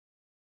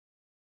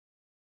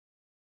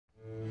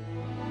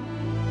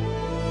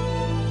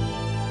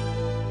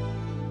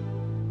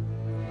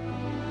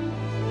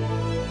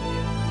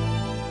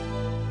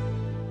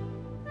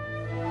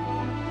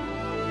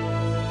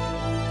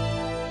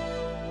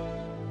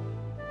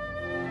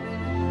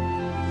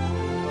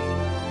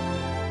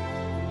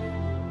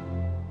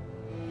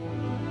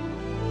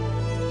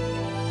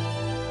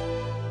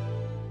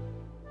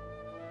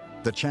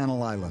The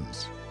Channel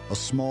Islands, a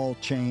small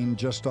chain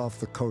just off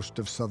the coast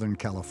of Southern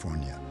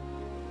California.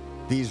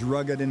 These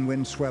rugged and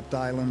windswept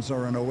islands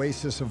are an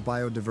oasis of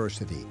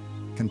biodiversity,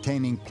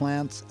 containing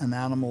plants and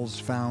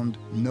animals found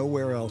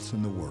nowhere else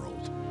in the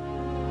world.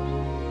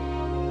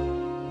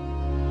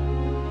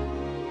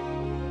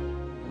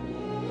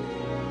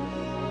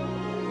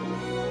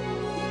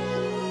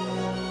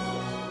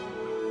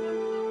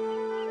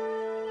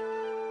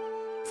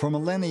 For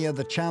millennia,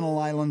 the Channel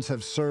Islands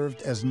have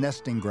served as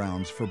nesting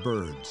grounds for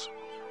birds,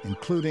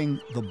 including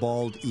the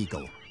bald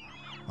eagle,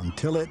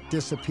 until it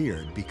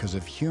disappeared because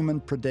of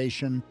human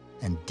predation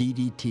and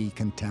DDT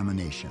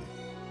contamination.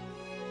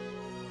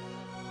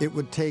 It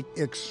would take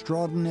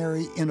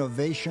extraordinary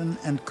innovation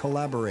and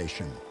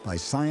collaboration by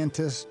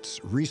scientists,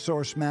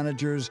 resource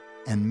managers,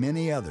 and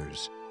many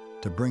others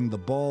to bring the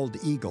bald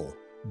eagle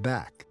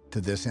back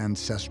to this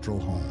ancestral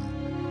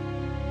home.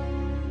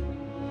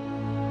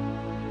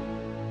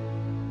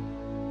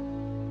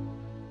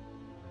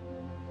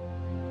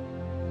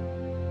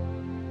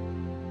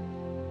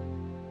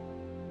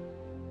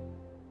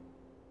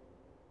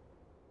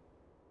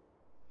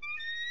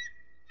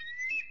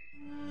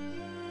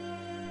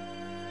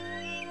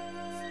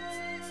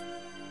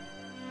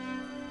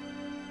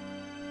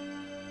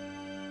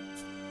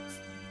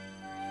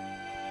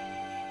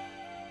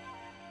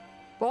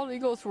 Bald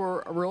eagles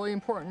were a really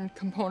important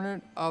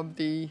component of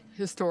the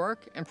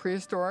historic and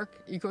prehistoric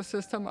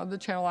ecosystem of the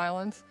Channel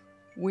Islands.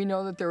 We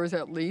know that there was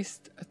at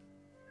least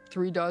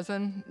 36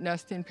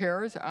 nesting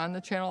pairs on the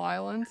Channel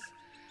Islands.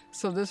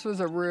 So this was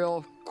a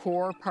real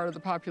core part of the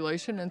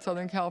population in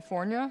Southern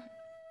California.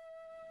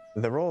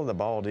 The role of the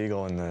bald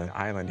eagle in the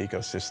island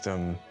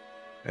ecosystem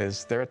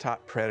is they're a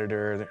top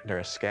predator, they're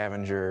a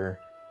scavenger,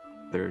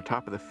 they're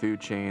top of the food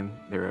chain,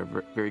 they're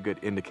a very good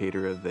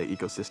indicator of the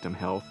ecosystem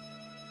health.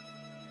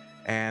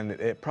 And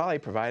it probably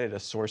provided a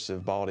source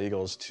of bald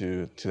eagles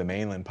to the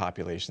mainland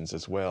populations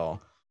as well.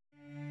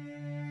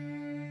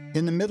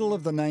 In the middle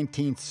of the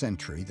 19th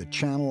century, the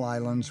Channel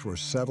Islands were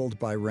settled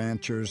by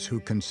ranchers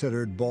who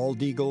considered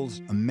bald eagles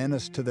a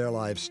menace to their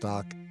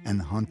livestock and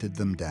hunted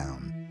them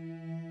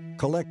down.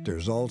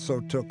 Collectors also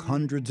took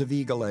hundreds of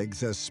eagle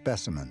eggs as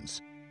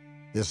specimens.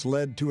 This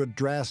led to a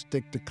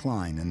drastic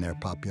decline in their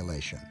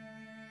population.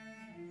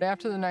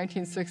 After the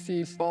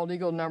 1960s, bald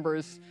eagle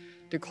numbers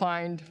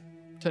declined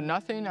to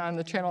nothing on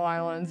the Channel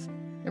Islands,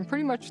 and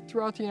pretty much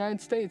throughout the United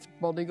States,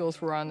 bald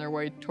eagles were on their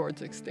way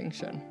towards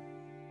extinction.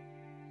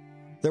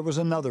 There was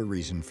another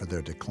reason for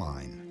their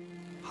decline.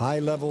 High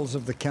levels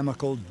of the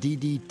chemical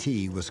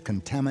DDT was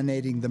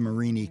contaminating the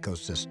marine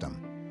ecosystem.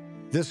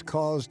 This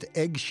caused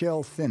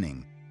eggshell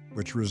thinning,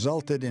 which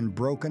resulted in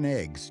broken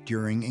eggs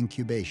during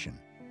incubation.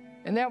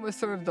 And that was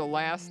sort of the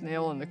last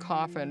nail in the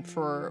coffin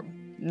for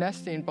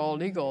nesting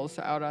bald eagles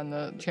out on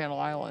the Channel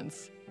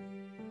Islands.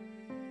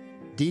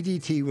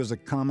 DDT was a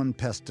common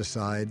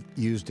pesticide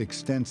used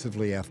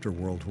extensively after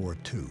World War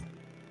II.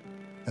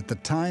 At the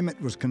time,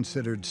 it was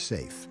considered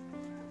safe.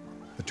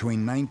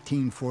 Between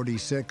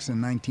 1946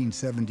 and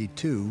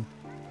 1972,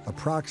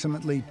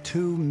 approximately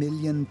 2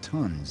 million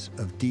tons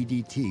of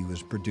DDT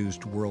was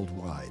produced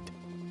worldwide.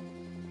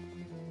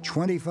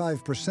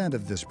 25%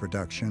 of this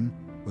production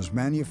was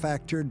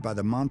manufactured by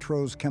the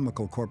Montrose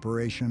Chemical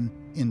Corporation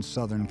in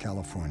Southern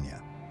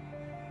California.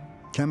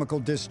 Chemical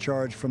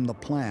discharge from the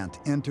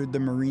plant entered the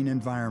marine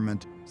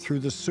environment through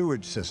the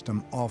sewage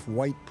system off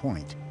White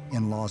Point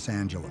in Los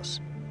Angeles,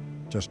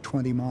 just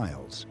 20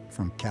 miles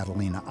from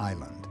Catalina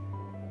Island.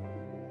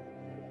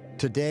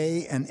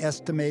 Today, an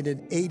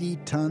estimated 80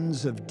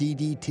 tons of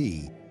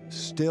DDT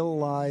still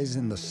lies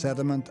in the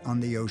sediment on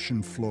the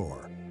ocean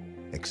floor,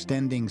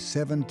 extending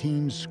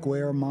 17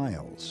 square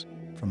miles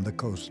from the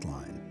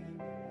coastline.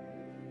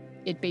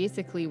 It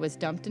basically was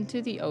dumped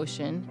into the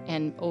ocean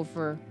and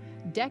over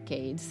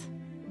decades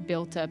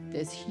built up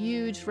this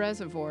huge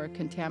reservoir of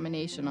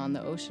contamination on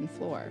the ocean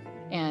floor,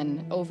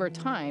 and over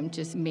time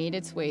just made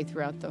its way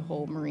throughout the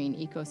whole marine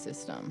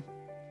ecosystem.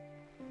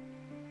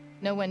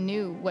 No one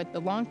knew what the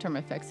long-term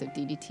effects of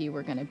DDT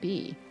were going to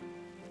be.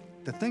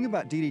 The thing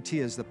about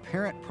DDT is the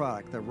parent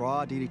product, the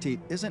raw DDT,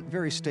 isn't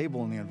very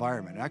stable in the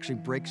environment. It actually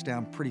breaks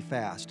down pretty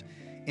fast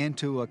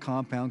into a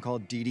compound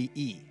called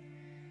DDE.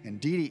 And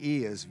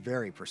DDE is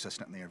very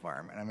persistent in the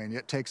environment. I mean,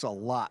 it takes a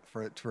lot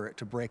for it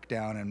to break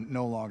down and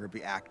no longer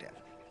be active.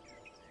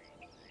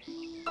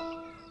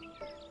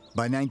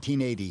 By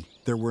 1980,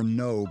 there were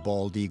no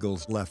bald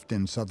eagles left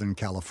in Southern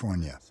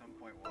California.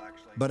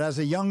 But as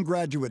a young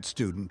graduate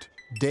student,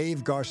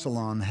 Dave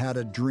Garcelon had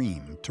a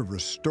dream to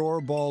restore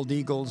bald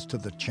eagles to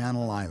the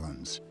Channel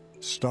Islands,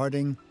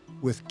 starting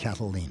with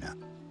Catalina.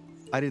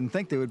 I didn't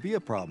think there would be a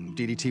problem.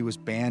 DDT was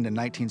banned in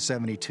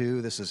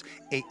 1972. This is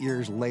 8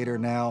 years later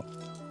now.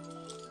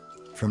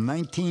 From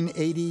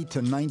 1980 to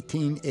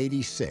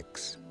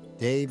 1986,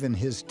 Dave and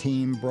his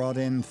team brought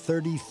in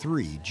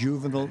 33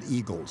 juvenile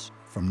eagles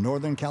from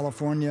Northern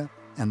California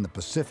and the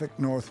Pacific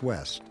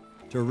Northwest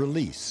to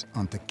release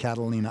onto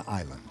Catalina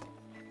Island.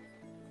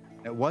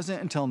 It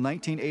wasn't until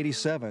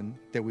 1987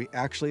 that we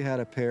actually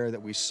had a pair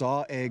that we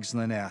saw eggs in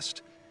the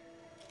nest,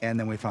 and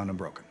then we found them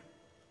broken.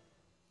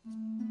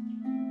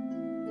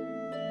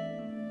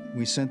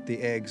 We sent the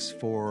eggs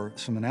for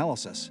some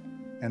analysis,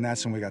 and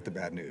that's when we got the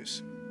bad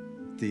news.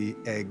 The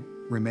egg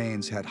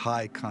remains had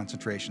high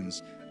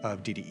concentrations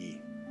of DDE.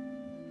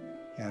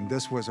 And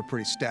this was a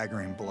pretty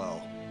staggering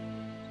blow.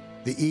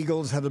 The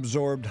eagles had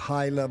absorbed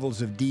high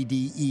levels of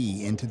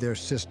DDE into their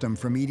system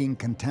from eating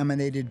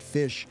contaminated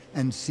fish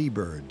and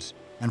seabirds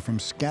and from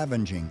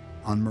scavenging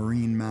on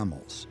marine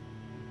mammals.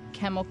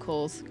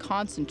 Chemicals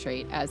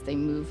concentrate as they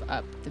move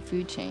up the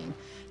food chain.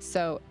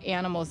 So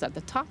animals at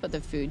the top of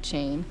the food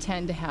chain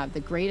tend to have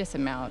the greatest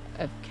amount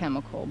of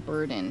chemical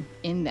burden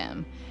in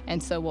them,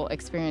 and so will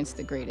experience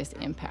the greatest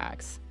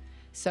impacts.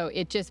 So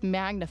it just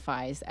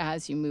magnifies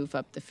as you move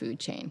up the food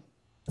chain.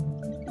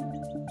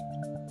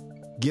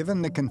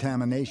 Given the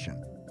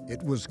contamination,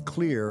 it was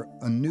clear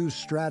a new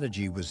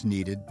strategy was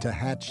needed to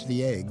hatch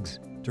the eggs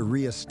to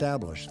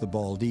reestablish the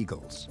bald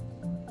eagles.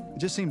 It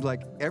just seemed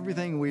like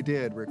everything we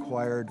did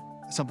required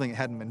something that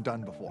hadn't been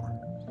done before.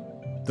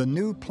 The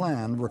new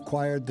plan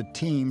required the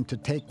team to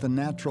take the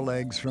natural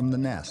eggs from the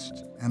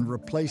nest and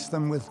replace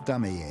them with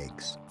dummy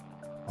eggs,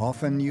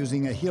 often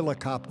using a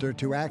helicopter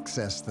to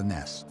access the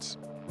nests.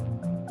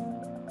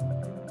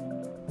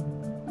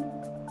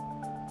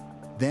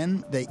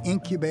 Then they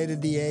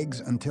incubated the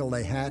eggs until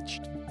they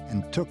hatched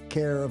and took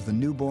care of the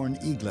newborn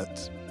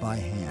eaglets by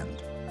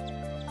hand.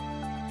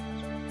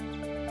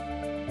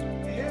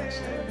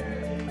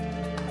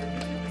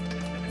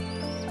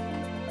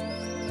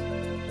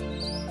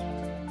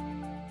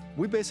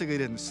 We basically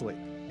didn't sleep.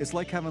 It's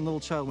like having a little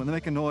child. When they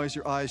make a noise,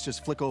 your eyes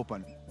just flick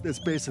open. It's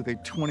basically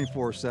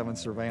 24/7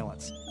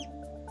 surveillance.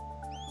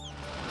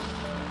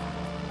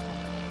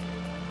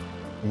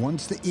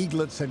 Once the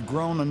eaglets had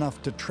grown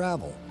enough to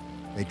travel,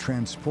 they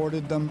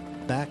transported them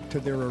back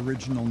to their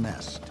original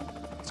nest.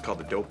 It's called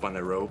the dope on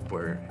the rope,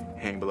 where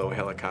hang below a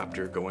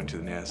helicopter, go into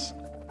the nest,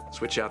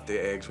 switch out the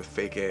eggs with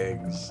fake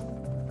eggs,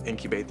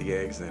 incubate the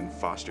eggs, and then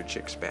foster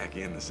chicks back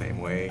in the same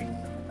way.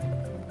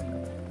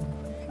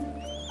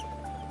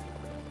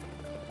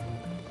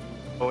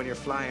 But when you're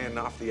flying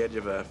off the edge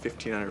of a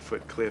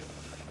 1,500-foot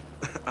cliff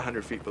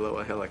 100 feet below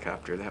a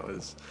helicopter, that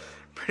was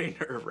pretty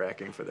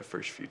nerve-wracking for the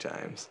first few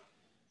times.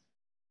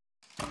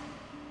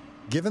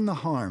 Given the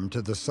harm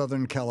to the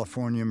Southern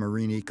California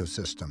marine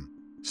ecosystem,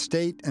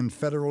 state and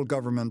federal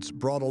governments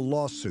brought a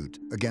lawsuit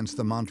against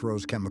the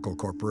Montrose Chemical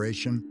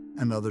Corporation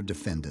and other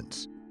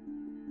defendants.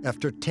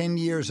 After 10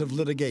 years of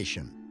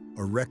litigation,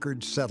 a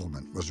record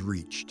settlement was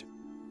reached.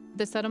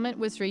 The settlement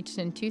was reached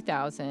in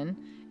 2000,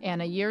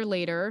 and a year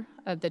later,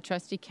 the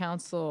Trustee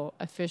Council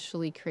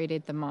officially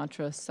created the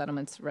Montrose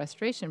Settlements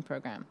Restoration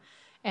Program.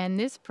 And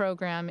this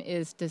program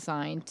is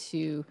designed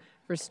to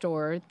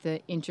restore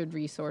the injured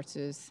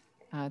resources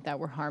that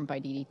were harmed by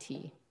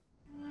DDT.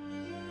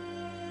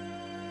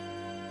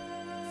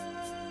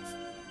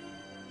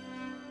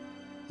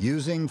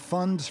 Using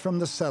funds from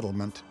the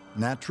settlement,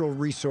 natural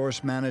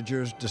resource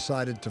managers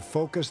decided to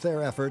focus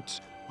their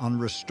efforts on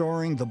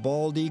restoring the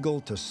bald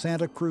eagle to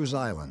Santa Cruz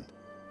Island.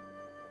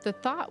 The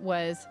thought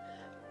was,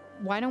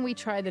 why don't we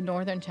try the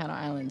northern Channel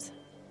Islands?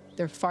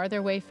 They're farther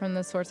away from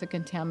the source of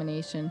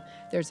contamination.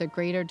 There's a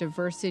greater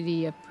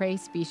diversity of prey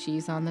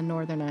species on the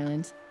northern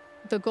islands.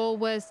 The goal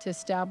was to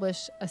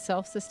establish a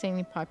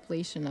self-sustaining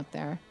population up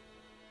there.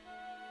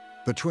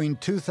 Between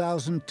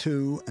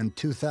 2002 and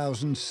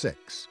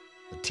 2006,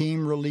 the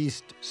team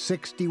released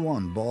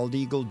 61 bald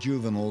eagle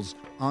juveniles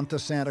onto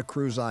Santa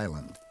Cruz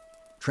Island,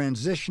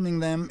 transitioning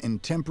them in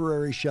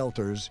temporary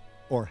shelters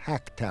or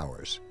hack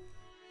towers.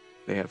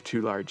 They have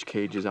 2 large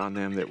cages on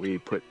them that we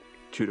put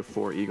 2 to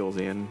 4 eagles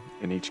in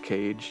each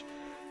cage,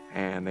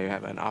 and they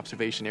have an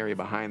observation area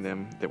behind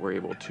them that we're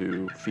able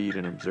to feed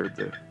and observe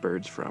the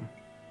birds from.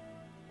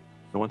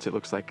 And once it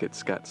looks like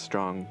it's got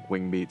strong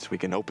wing beats, we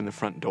can open the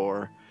front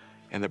door,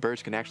 and the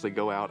birds can actually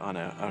go out on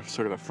a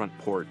sort of a front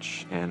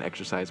porch and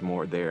exercise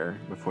more there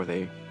before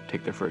they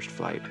take their first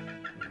flight.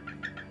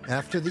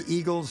 After the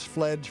eagles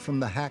fledge from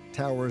the hack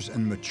towers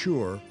and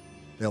mature,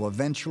 they'll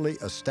eventually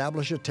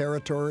establish a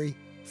territory,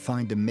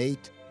 find a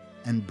mate,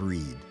 and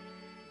breed.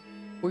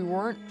 We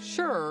weren't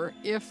sure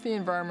if the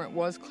environment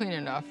was clean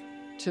enough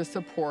to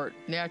support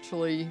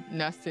naturally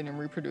nesting and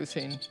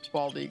reproducing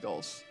bald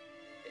eagles.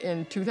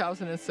 In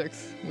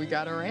 2006, we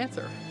got our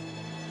answer.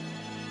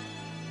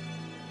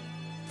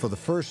 For the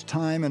first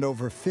time in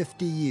over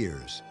 50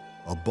 years,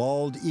 a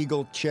bald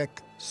eagle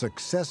chick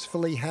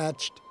successfully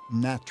hatched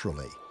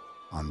naturally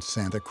on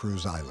Santa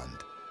Cruz Island.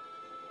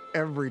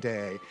 Every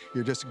day,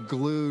 you're just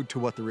glued to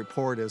what the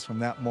report is from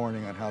that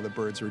morning on how the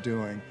birds are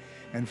doing.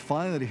 And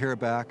finally to hear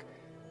back,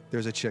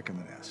 there's a chick in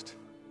the nest.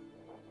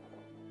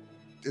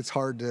 It's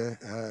hard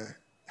to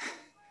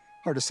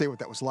say what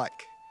that was like.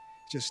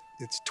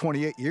 It's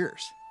 28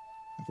 years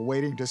of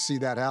waiting to see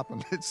that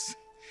happen. It's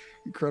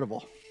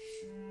incredible.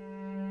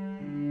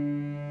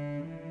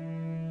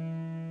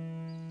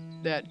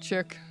 That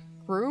chick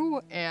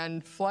grew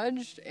and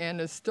fledged and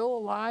is still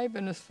alive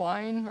and is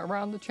flying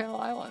around the Channel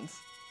Islands.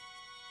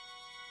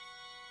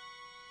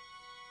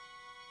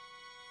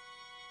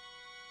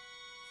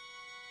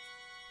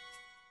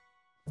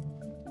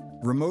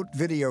 Remote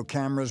video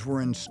cameras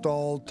were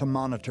installed to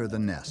monitor the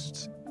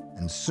nests,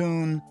 and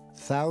soon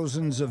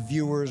thousands of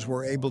viewers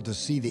were able to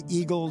see the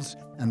eagles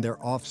and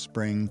their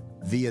offspring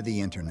via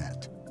the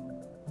internet.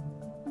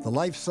 The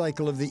life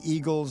cycle of the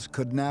eagles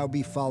could now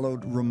be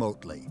followed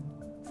remotely,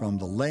 from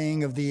the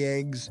laying of the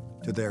eggs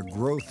to their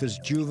growth as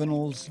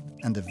juveniles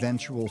and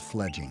eventual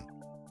fledging.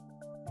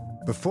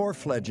 Before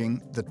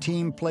fledging, the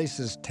team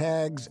places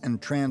tags and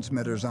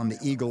transmitters on the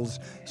eagles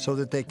so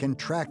that they can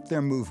track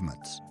their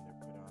movements.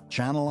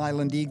 Channel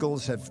Island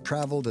eagles have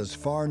traveled as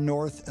far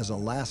north as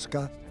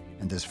Alaska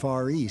and as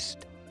far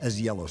east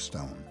as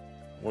Yellowstone.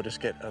 We'll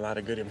just get a lot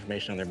of good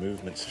information on their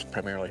movements,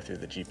 primarily through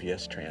the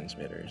GPS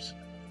transmitters,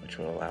 which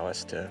will allow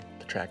us to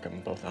track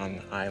them both on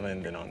the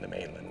island and on the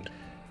mainland.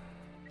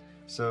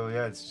 So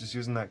yeah, it's just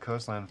using that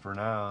coastline for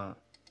now.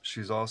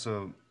 She's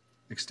also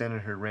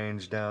extended her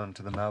range down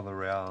to the Malva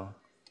Real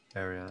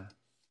area.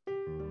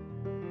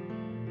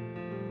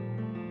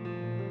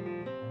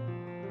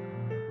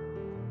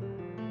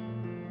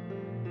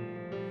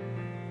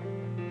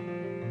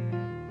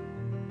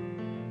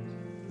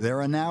 There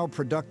are now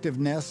productive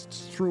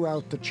nests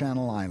throughout the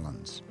Channel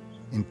Islands,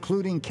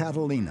 including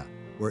Catalina,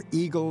 where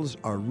eagles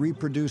are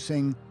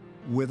reproducing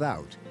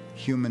without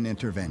human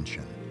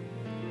intervention.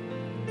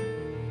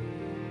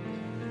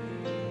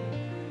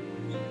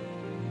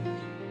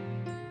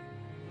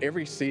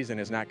 Every season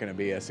is not going to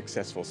be a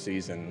successful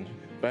season,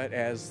 but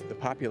as the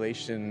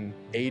population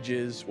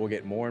ages, we'll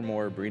get more and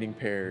more breeding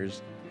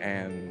pairs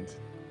and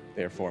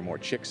therefore more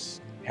chicks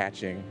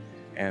hatching,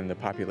 and the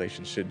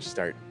population should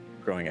start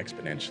growing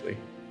exponentially.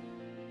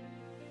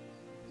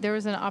 There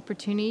was an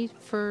opportunity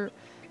for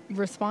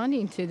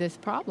responding to this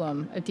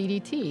problem of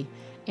DDT,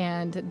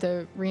 and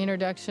the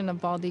reintroduction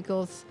of bald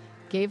eagles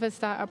gave us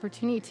that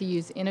opportunity to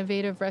use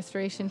innovative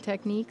restoration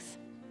techniques.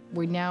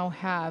 We now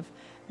have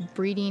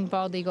breeding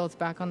bald eagles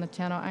back on the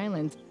Channel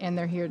Islands, and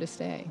they're here to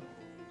stay.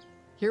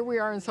 Here we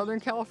are in Southern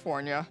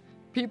California.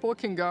 People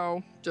can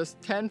go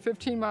just 10,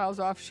 15 miles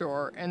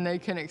offshore, and they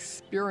can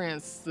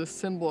experience the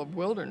symbol of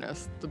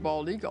wilderness, the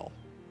bald eagle.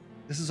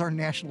 This is our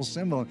national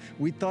symbol.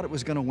 We thought it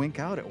was going to wink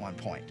out at one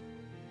point.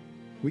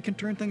 We can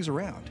turn things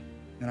around,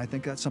 and I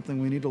think that's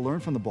something we need to learn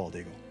from the bald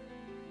eagle.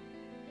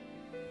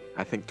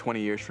 I think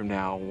 20 years from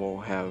now, we'll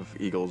have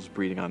eagles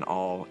breeding on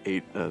all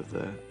 8 of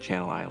the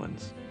Channel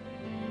Islands.